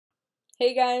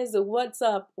Hey guys, what's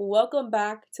up? Welcome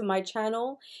back to my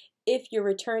channel. If you're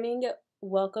returning,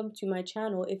 welcome to my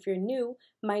channel. If you're new,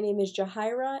 my name is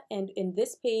Jahaira, and in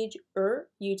this page or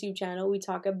YouTube channel, we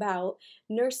talk about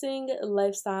nursing,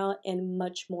 lifestyle, and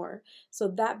much more. So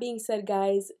that being said,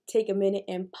 guys, take a minute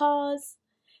and pause,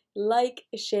 like,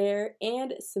 share,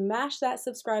 and smash that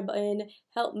subscribe button.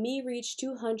 Help me reach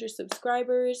 200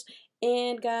 subscribers.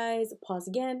 And guys, pause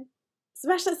again.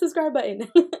 Smash that subscribe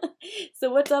button. So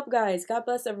what's up, guys? God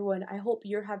bless everyone. I hope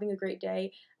you're having a great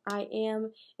day. I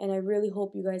am, and I really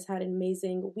hope you guys had an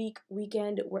amazing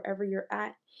weekend, wherever you're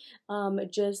at. I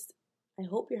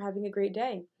hope you're having a great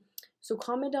day. So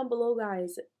comment down below,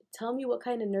 guys. Tell me what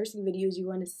kind of nursing videos you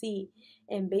want to see.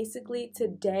 And basically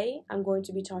today I'm going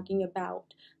to be talking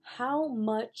about how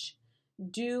much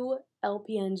do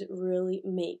LPNs really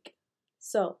make.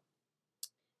 So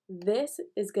this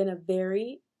is going to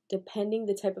vary depending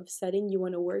the type of setting you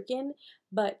want to work in.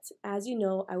 But as you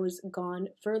know, I was gone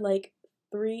for like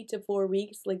 3 to 4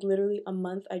 weeks, like literally a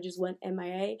month. I just went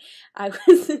MIA. I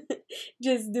was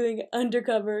just doing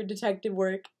undercover detective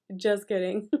work. Just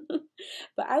kidding.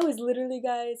 But I was literally,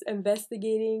 guys,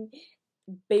 investigating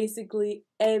basically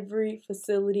every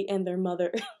facility and their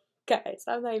mother. Guys,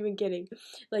 I'm not even kidding.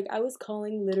 Like, I was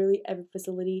calling literally every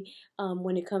facility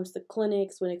when it comes to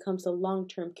clinics, when it comes to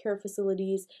long-term care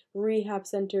facilities, rehab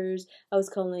centers. I was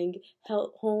calling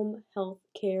home health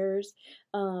cares,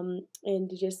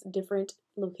 and just different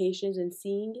locations and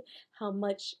seeing how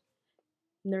much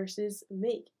nurses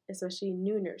make, especially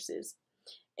new nurses.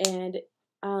 And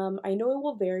I know it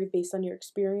will vary based on your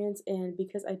experience, and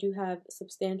because I do have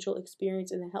substantial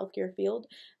experience in the healthcare field,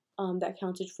 that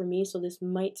counted for me, so this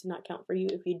might not count for you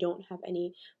if you don't have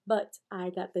any, but I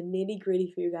got the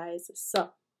nitty-gritty for you guys.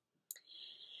 So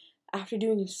after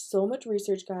doing so much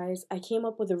research, guys, I came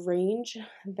up with a range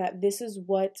that this is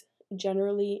what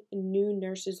generally new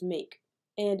nurses make,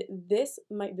 and this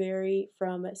might vary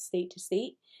from state to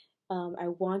state. I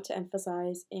want to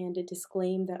emphasize and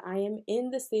disclaim that I am in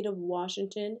the state of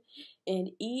Washington, and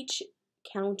each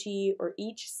county or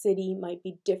each city might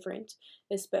be different,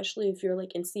 especially if you're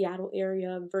like in Seattle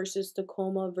area versus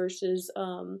Tacoma versus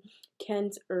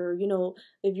Kent, or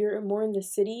if you're more in the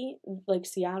city like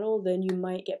Seattle, then you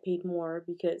might get paid more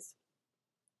because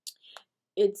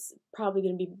it's probably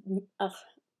gonna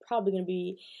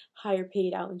be higher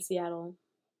paid out in Seattle,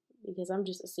 because I'm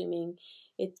just assuming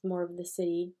it's more of the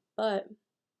city. But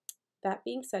that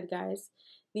being said, guys,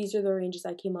 these are the ranges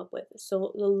I came up with.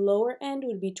 So the lower end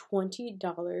would be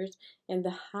 $20 and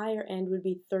the higher end would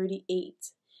be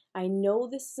 $38. I know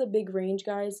this is a big range,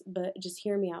 guys, but just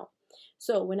hear me out.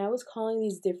 So when I was calling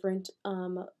these different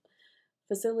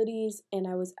facilities and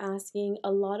I was asking,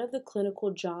 a lot of the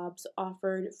clinical jobs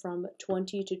offered from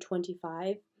 20 to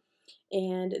 25.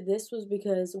 And this was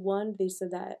because, one, they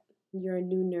said that you're a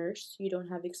new nurse, you don't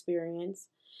have experience,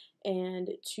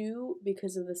 and two,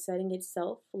 because of the setting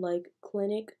itself, like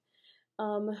clinic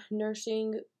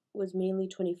nursing was mainly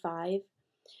 25.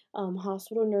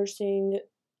 Hospital nursing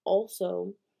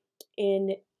also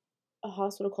in a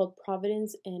hospital called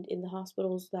Providence, and in the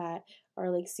hospitals that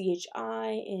are like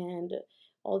CHI and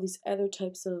all these other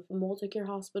types of multi-care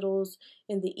hospitals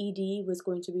in the ED was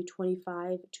going to be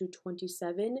 25 to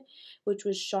 27, which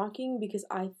was shocking because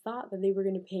I thought that they were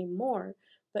going to pay more.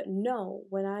 But no,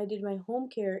 when I did my home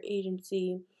care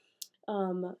agency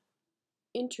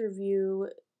interview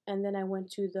and then I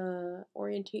went to the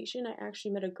orientation, I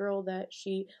actually met a girl that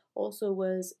she also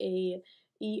was a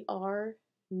ER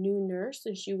new nurse,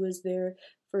 and she was there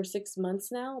for 6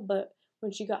 months now. But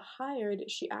when she got hired,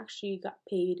 she actually got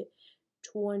paid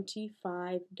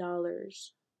 $25.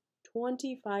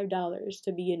 $25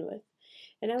 to begin with.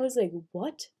 And I was like,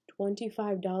 what?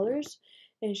 $25?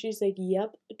 And she's like,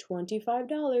 yep,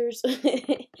 $25.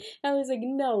 I was like,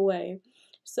 no way.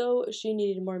 So she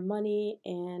needed more money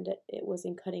and it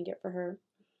wasn't cutting it for her.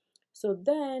 So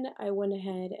then I went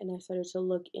ahead and I started to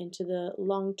look into the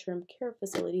long-term care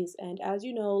facilities. And as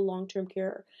you know, long-term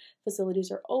care facilities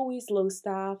are always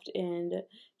low-staffed and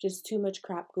just too much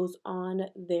crap goes on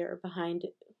there behind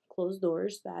closed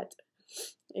doors that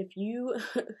if you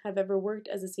have ever worked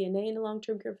as a CNA in a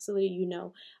long-term care facility, you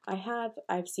know.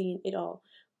 I've seen it all.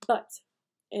 But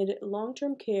in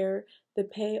long-term care, the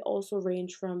pay also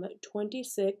range from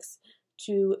 26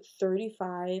 to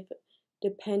 35,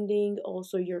 depending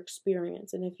also your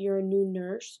experience. And if you're a new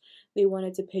nurse, they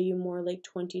wanted to pay you more, like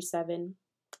 27.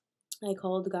 I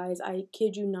called, guys, I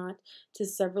kid you not, to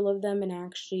several of them, and I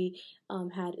actually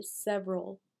had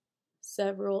several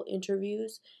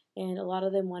interviews, and a lot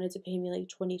of them wanted to pay me like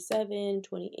 27,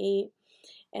 28.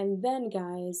 And then,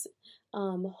 guys,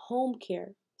 home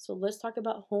care. So let's talk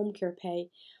about home care pay.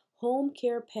 Home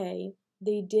care pay,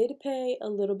 they did pay a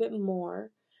little bit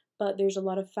more, but there's a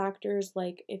lot of factors,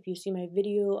 like if you see my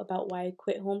video about why I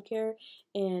quit home care,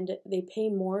 and they pay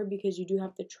more because you do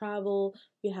have to travel,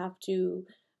 you have to,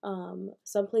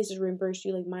 some places reimburse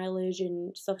you like mileage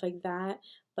and stuff like that,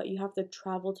 but you have to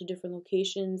travel to different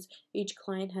locations. Each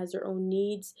client has their own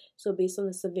needs, so based on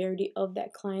the severity of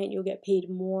that client, you'll get paid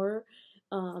more.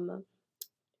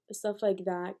 Stuff like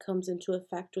that comes into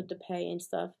effect with the pay and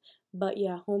stuff. But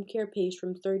yeah, home care pays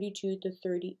from 32 to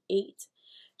 38.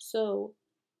 So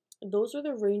those are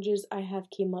the ranges I have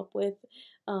came up with.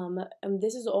 And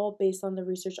this is all based on the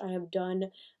research I have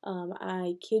done.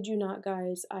 I kid you not,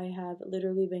 guys, I have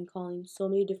literally been calling so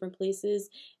many different places,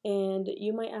 and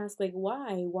you might ask, like,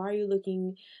 why are you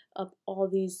looking up all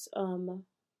these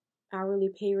hourly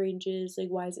pay ranges, like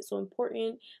why is it so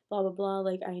important, blah blah blah.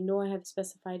 Like, I know I have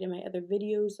specified in my other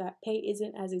videos that pay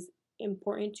isn't as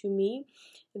important to me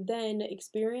than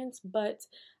experience, but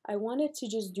I wanted to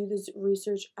just do this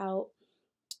research out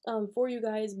for you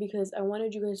guys, because I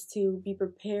wanted you guys to be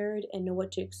prepared and know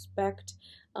what to expect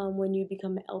when you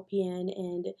become an LPN,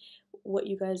 and what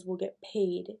you guys will get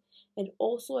paid. And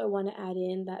also I want to add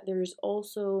in that there's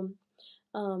also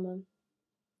um,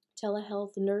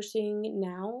 telehealth nursing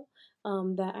now,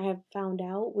 that I have found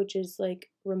out, which is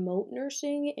like remote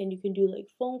nursing, and you can do like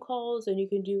phone calls, and you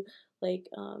can do like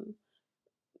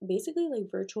basically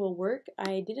like virtual work.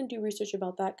 I didn't do research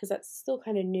about that because that's still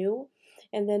kind of new.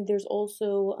 And then there's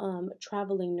also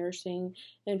traveling nursing,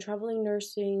 and traveling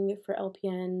nursing for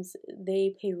LPNs,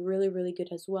 they pay really, really good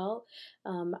as well.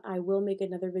 I will make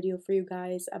another video for you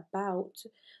guys about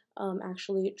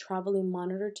actually traveling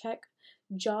monitor tech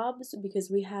jobs, because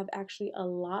we have actually a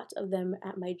lot of them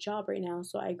at my job right now.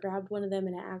 So I grabbed one of them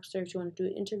and I asked her if she wanted to do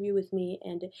an interview with me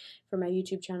and for my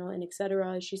YouTube channel and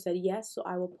etc. She said yes, so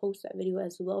I will post that video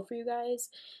as well for you guys,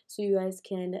 so you guys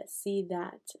can see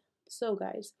that. So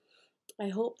guys, I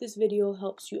hope this video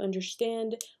helps you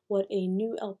understand what a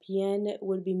new LPN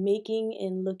would be making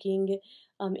and looking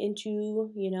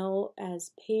into,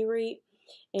 as pay rate.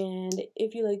 And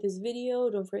if you like this video,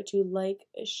 don't forget to like,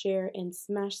 share, and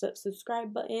smash that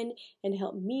subscribe button and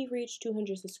help me reach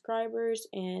 200 subscribers.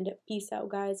 And peace out,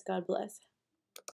 guys. God bless.